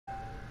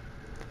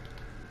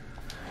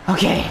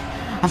Okay,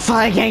 I'm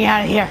finally getting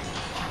out of here.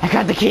 I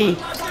got the key.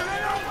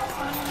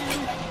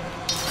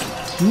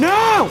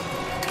 No!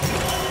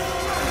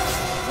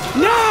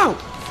 No!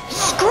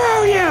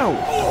 Screw you!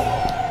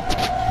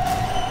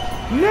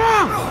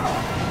 No!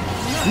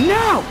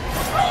 No!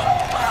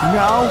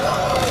 No!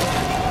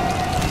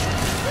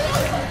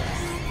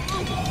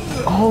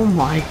 Oh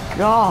my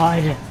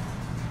god!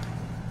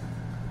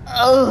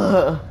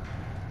 Ugh!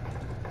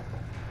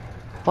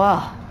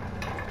 Well,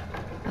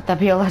 let that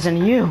be a lesson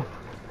to you,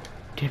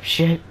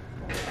 dipshit.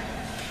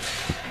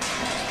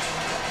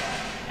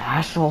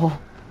 Asshole.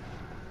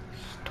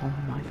 Stole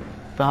my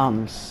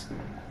thumbs.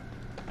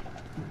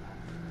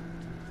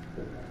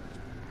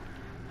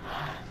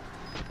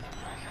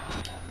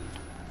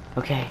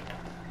 Okay.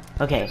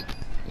 Okay.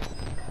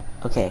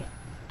 Okay.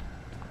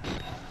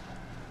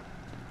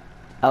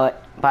 Oh,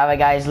 by the way,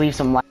 guys, leave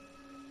some like.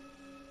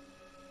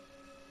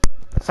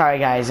 Sorry,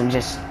 guys, I'm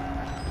just.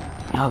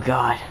 Oh,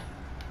 God.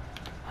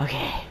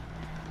 Okay.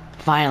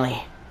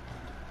 Finally.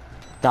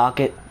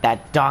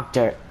 That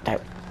doctor,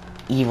 that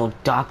evil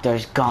doctor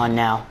is gone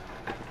now.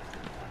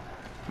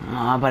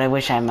 Aw, but I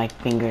wish I had my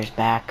fingers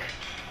back.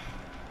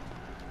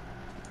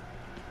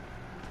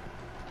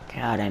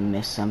 God, I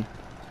miss him.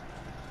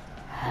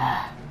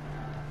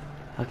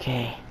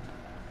 Okay.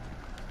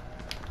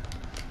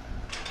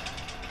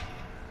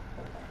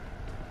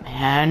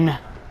 Man,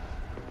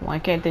 why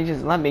can't they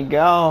just let me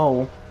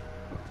go?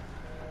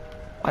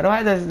 Why do I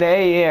have to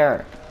stay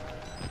here?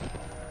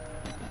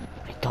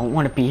 I don't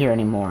want to be here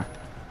anymore.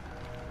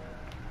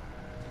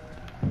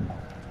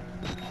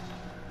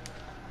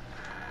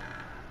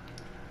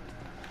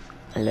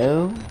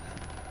 Hello?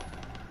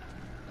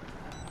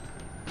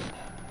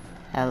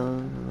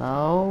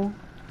 Hello?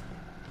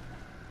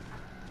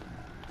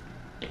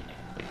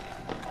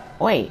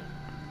 Wait.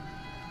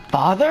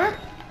 Father?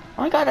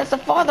 Oh my god, that's the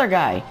father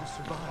guy. You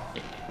survived.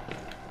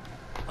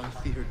 I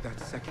feared that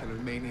secular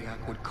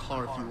maniac would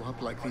carve you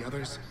up like the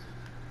others.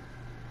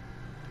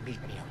 Meet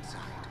me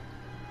outside.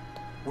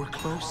 We're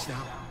close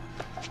now.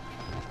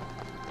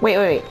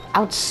 Wait.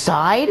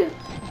 Outside?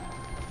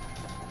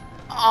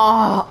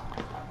 Oh.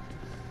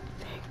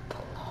 Thank the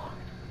Lord.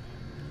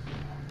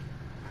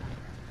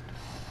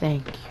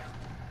 Thank you.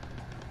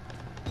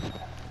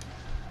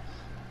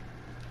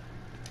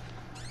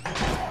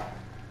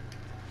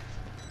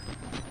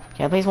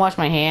 Can I please wash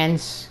my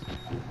hands?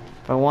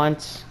 For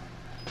once.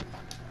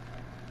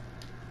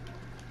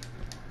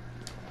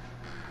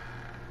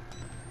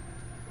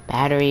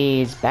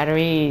 Batteries.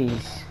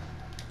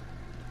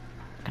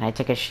 Can I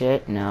take a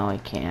shit? No, I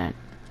can't.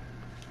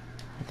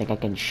 I think I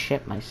can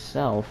shit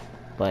myself,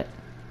 but...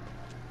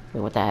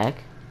 Wait, what the heck?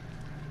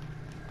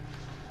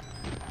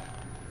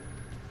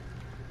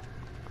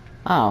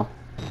 Oh.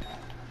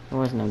 There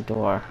was no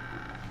door.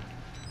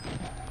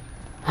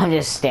 I'm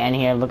just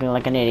standing here looking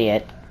like an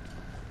idiot.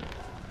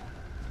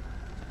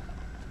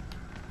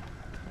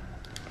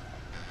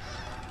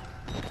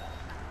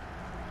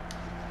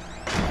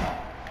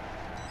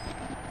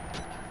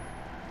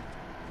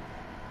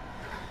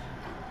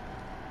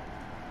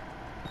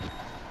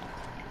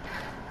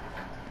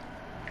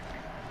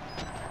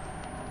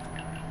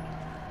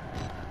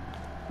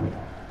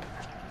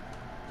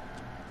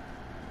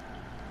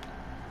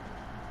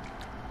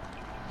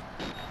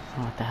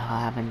 What the hell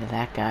happened to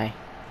that guy?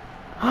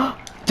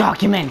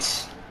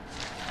 Documents!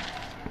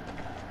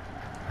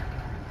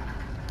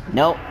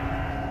 Nope.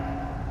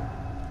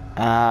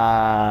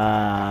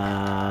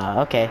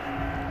 Okay.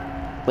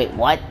 Wait,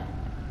 what?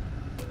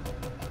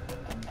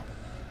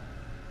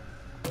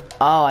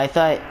 Oh, I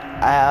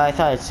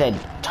thought it said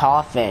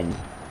Toffin.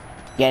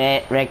 Get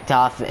it? Rick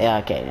Toffin.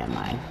 Okay, never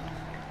mind.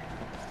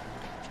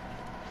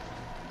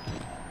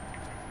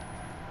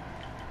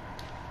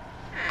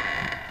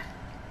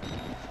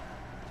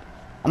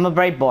 I'm a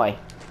brave boy.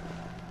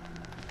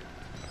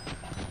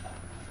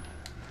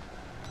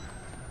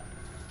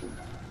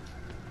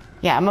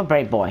 Yeah, I'm a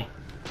brave boy.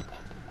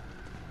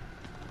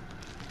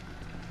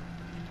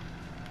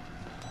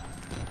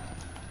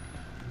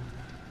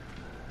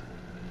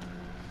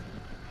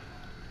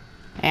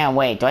 And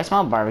wait, do I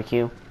smell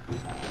barbecue?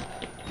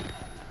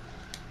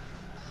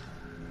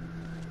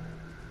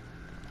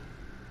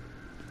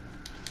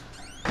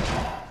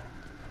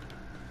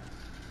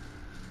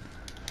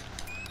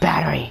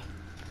 Battery.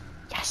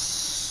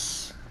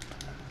 Yes.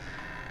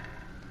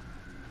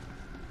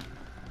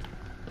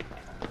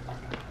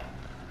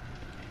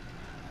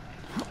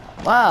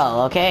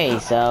 Well, okay,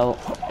 so...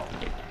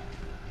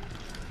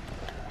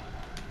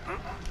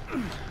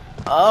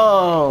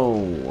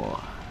 Oh.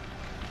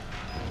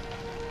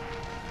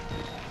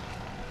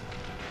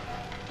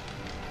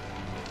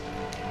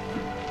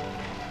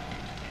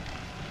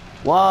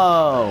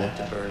 Whoa. I had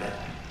to burn it.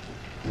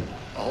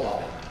 All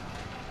of it.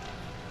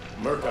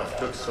 Murkoff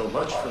took so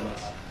much from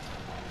us.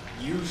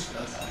 Used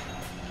us.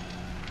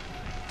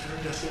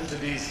 Turned us into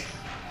these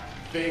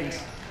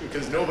things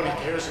because nobody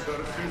cares about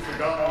a few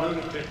forgotten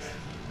lunatics.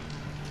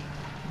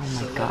 Oh my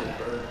So god. let it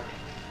burn.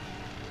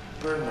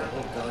 Burn the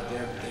whole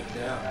goddamn thing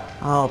down.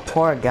 Oh,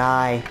 poor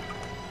guy.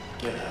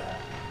 Get out.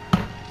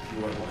 If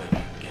you want to live,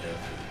 get out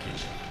for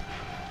kitchen.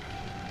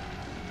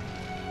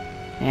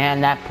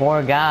 And that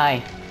poor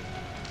guy.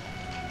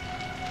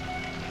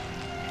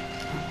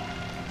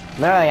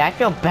 Literally, I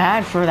feel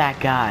bad for that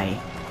guy.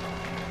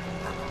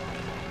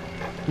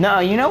 No,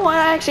 you know what?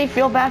 I actually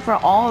feel bad for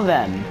all of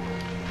them.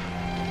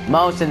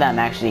 Most of them,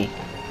 actually.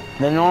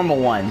 The normal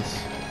ones.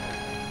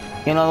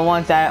 You know, the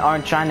ones that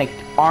aren't trying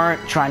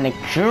to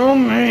kill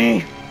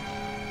me.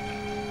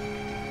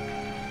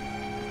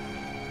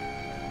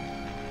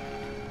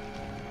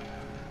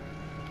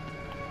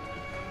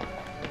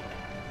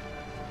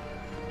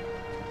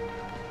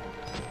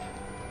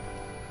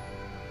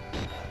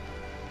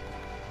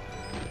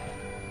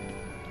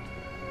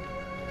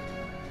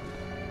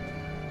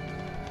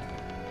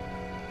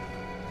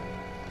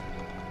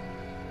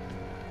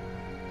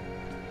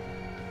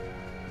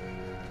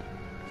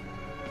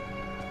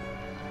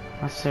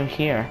 What's through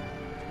here?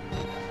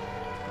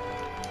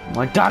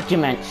 More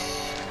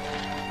documents.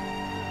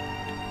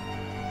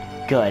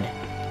 Good.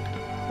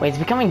 Wait, it's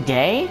becoming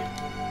day?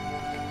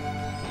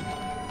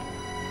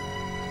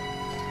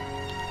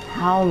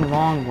 How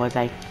long was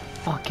I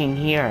fucking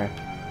here?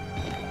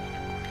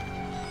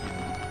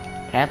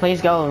 Can I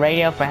please go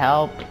radio for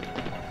help?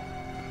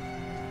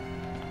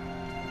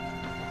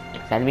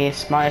 That'd be the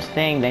smartest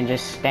thing than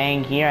just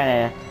staying here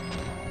at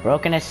a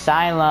broken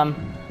asylum.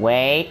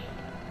 Wait.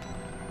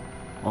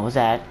 What was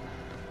that?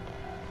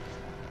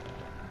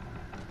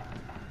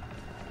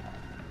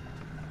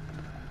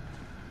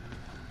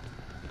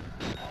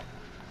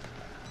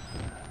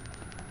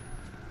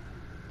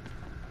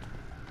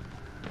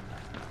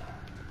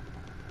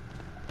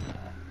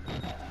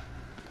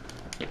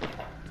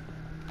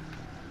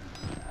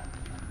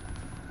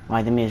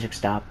 Why'd the music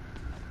stop?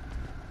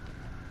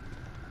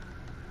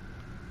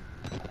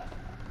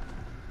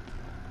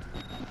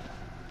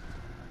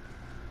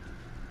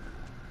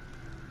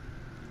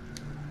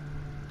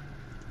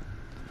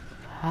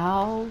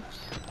 House?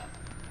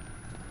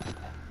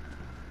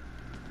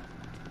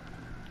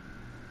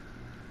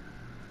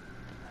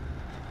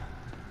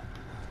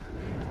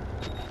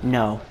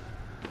 No.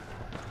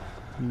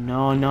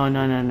 No, no,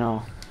 no, no,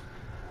 no.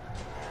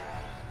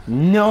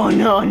 No,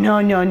 no,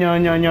 no, no, no, no,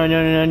 no, no,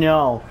 no,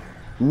 no.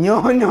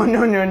 No, no,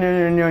 no, no, no,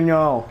 no, no,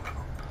 no.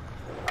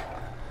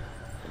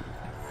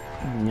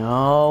 No.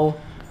 No,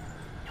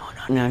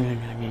 no,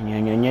 no, no,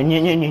 no, no, no, no, no,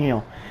 no, no,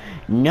 no.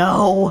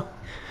 No.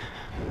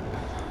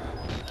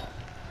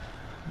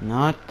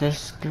 Not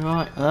this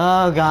girl.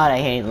 Oh god, I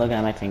hate looking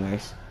at my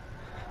fingers.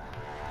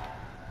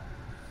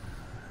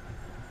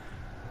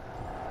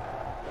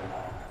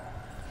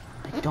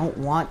 I don't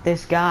want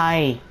this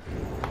guy.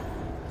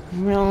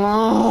 Leave me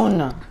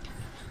alone.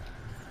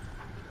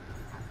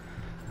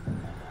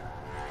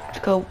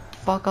 Just go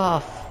fuck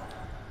off.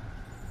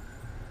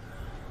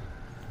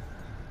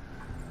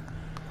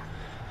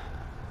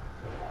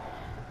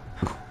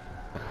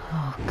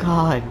 Oh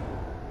god.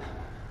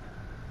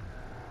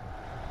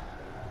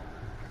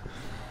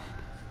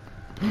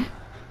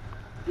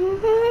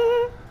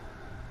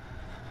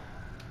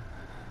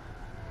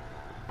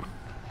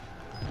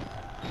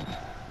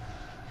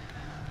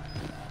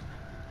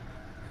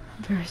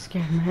 I'm very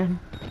scared, man.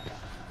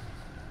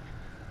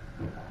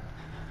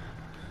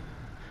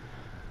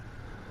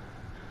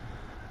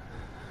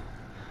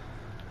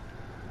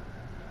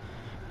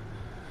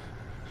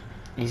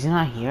 Is he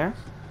not here?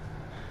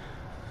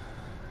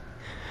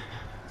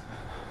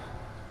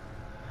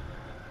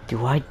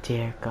 Do I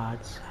dare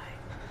God's sight?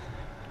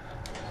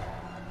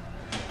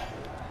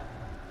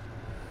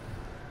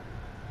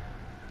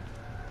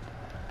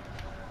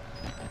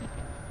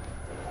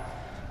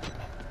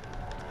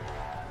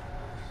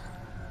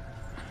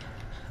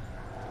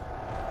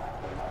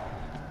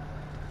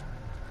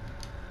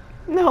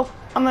 No,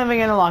 I'm living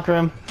in a locker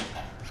room.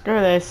 Screw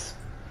this.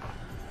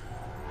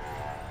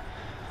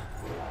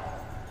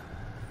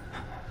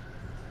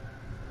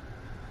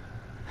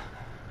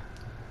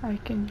 I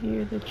can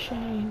hear the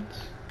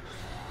chains.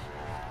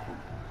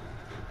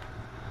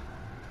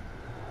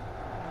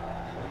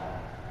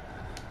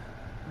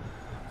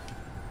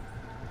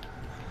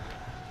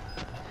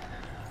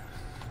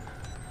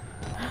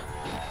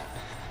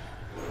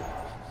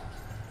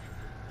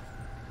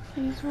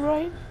 He's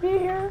right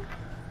here.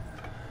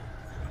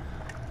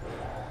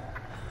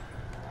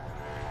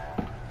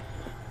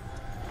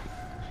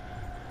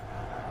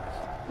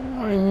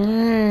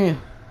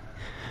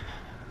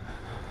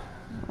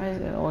 Why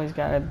is it always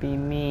gotta be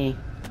me?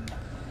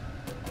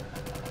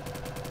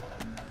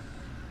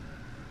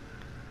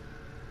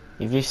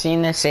 If you've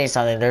seen this, say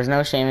something. There's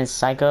no shame in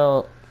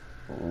psychopathic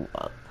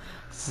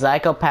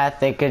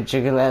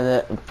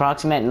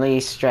approximately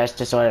stress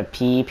disorder,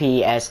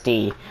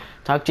 PPSD.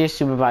 Talk to your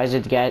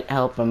supervisor to get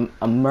help from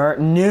a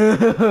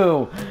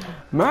No!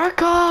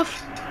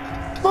 Murkoff!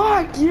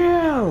 Fuck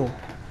you!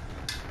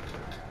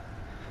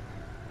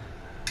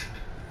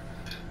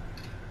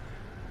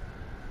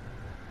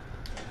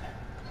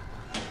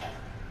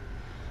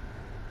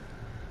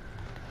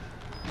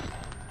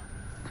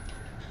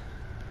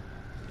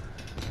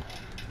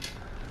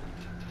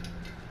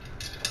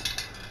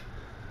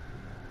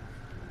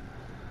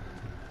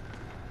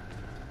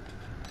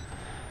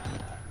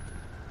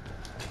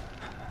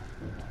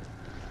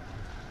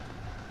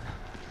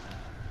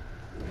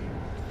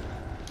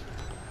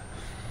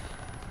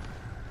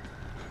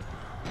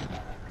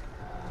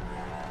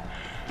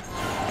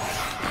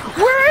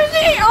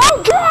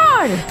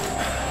 god!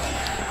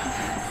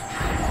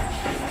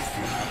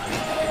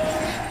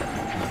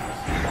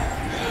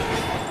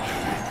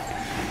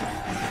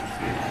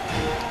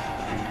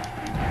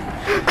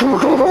 Come on,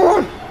 come on, come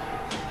on!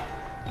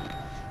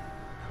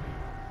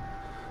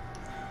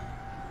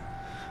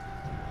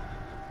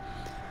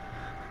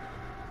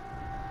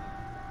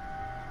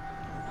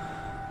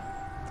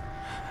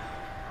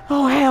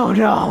 Oh, hell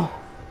no!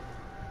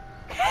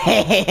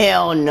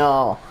 Hell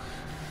no!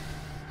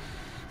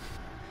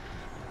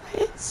 I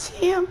didn't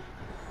see him.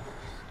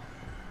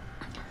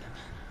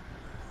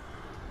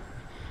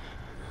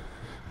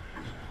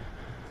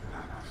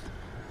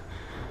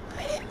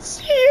 I didn't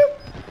see him.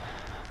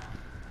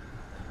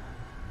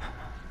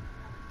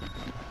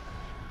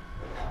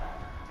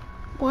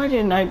 Why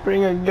didn't I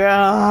bring a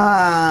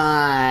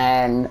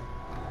gun?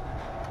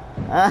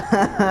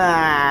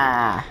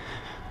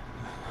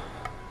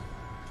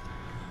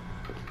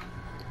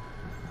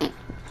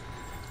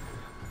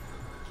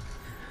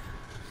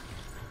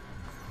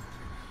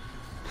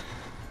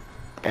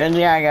 And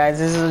yeah, guys,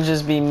 this will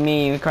just be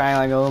me crying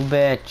like a little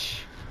bitch.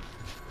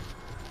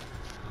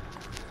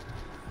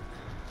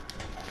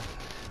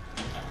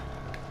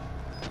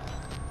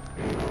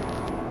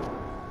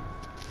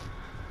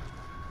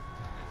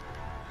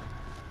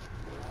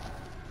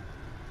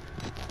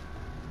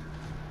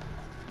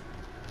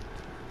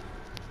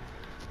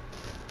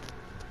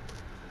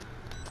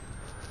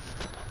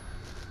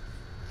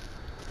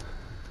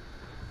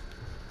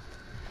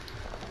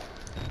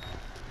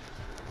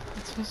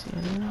 What's the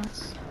other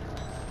nuts?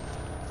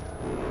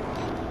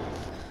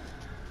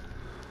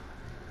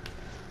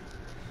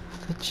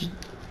 But you...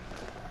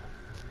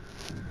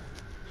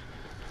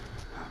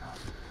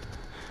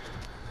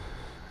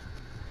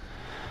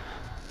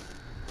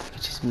 I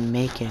could just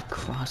make it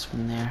across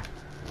from there.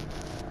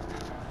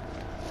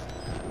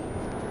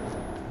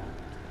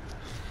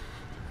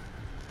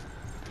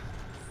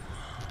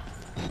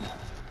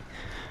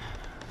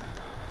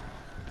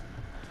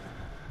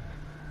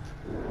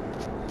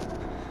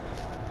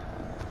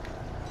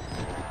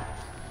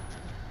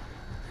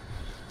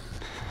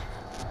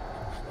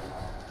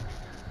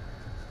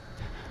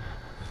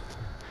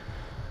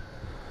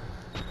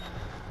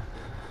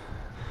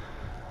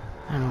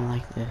 I don't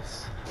like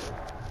this.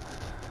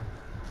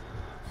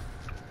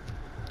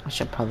 I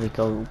should probably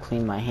go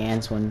clean my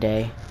hands one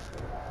day.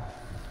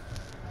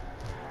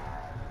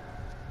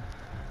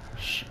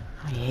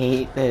 I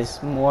hate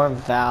this. More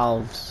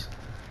valves.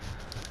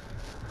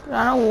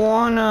 I don't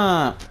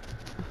wanna.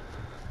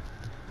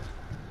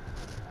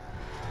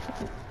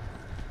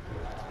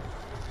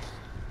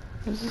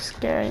 This is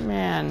scary,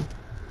 man.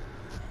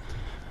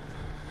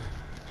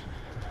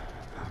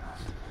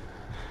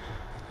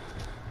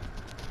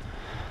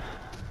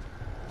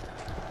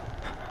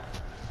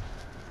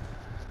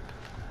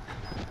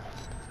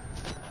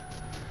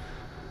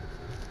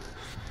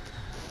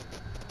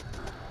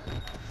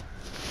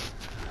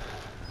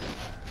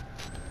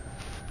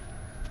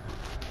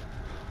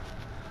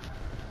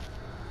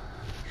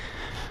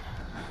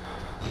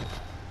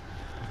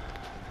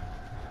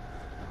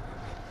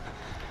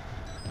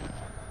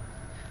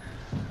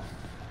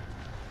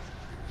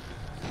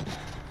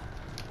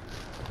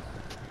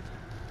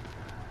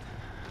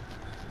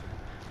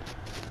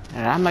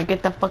 And I'm gonna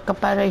get the fuck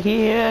up out of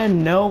here.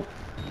 Nope.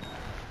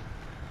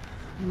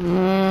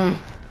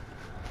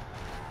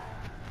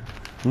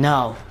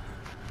 No.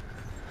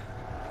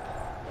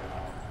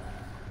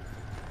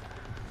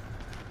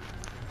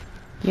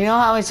 You know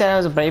how I said I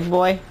was a brave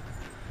boy?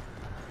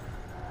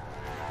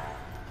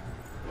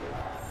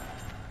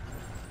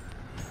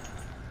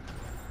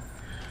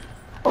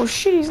 Oh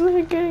shit, he's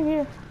literally getting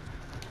here.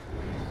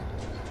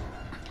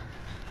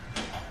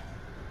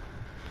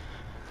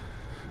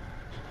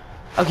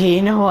 Okay,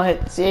 you know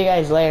what? See you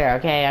guys later,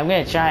 okay? I'm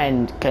gonna try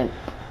and... I'm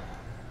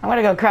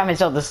gonna go cry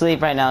myself to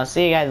sleep right now.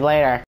 See you guys later.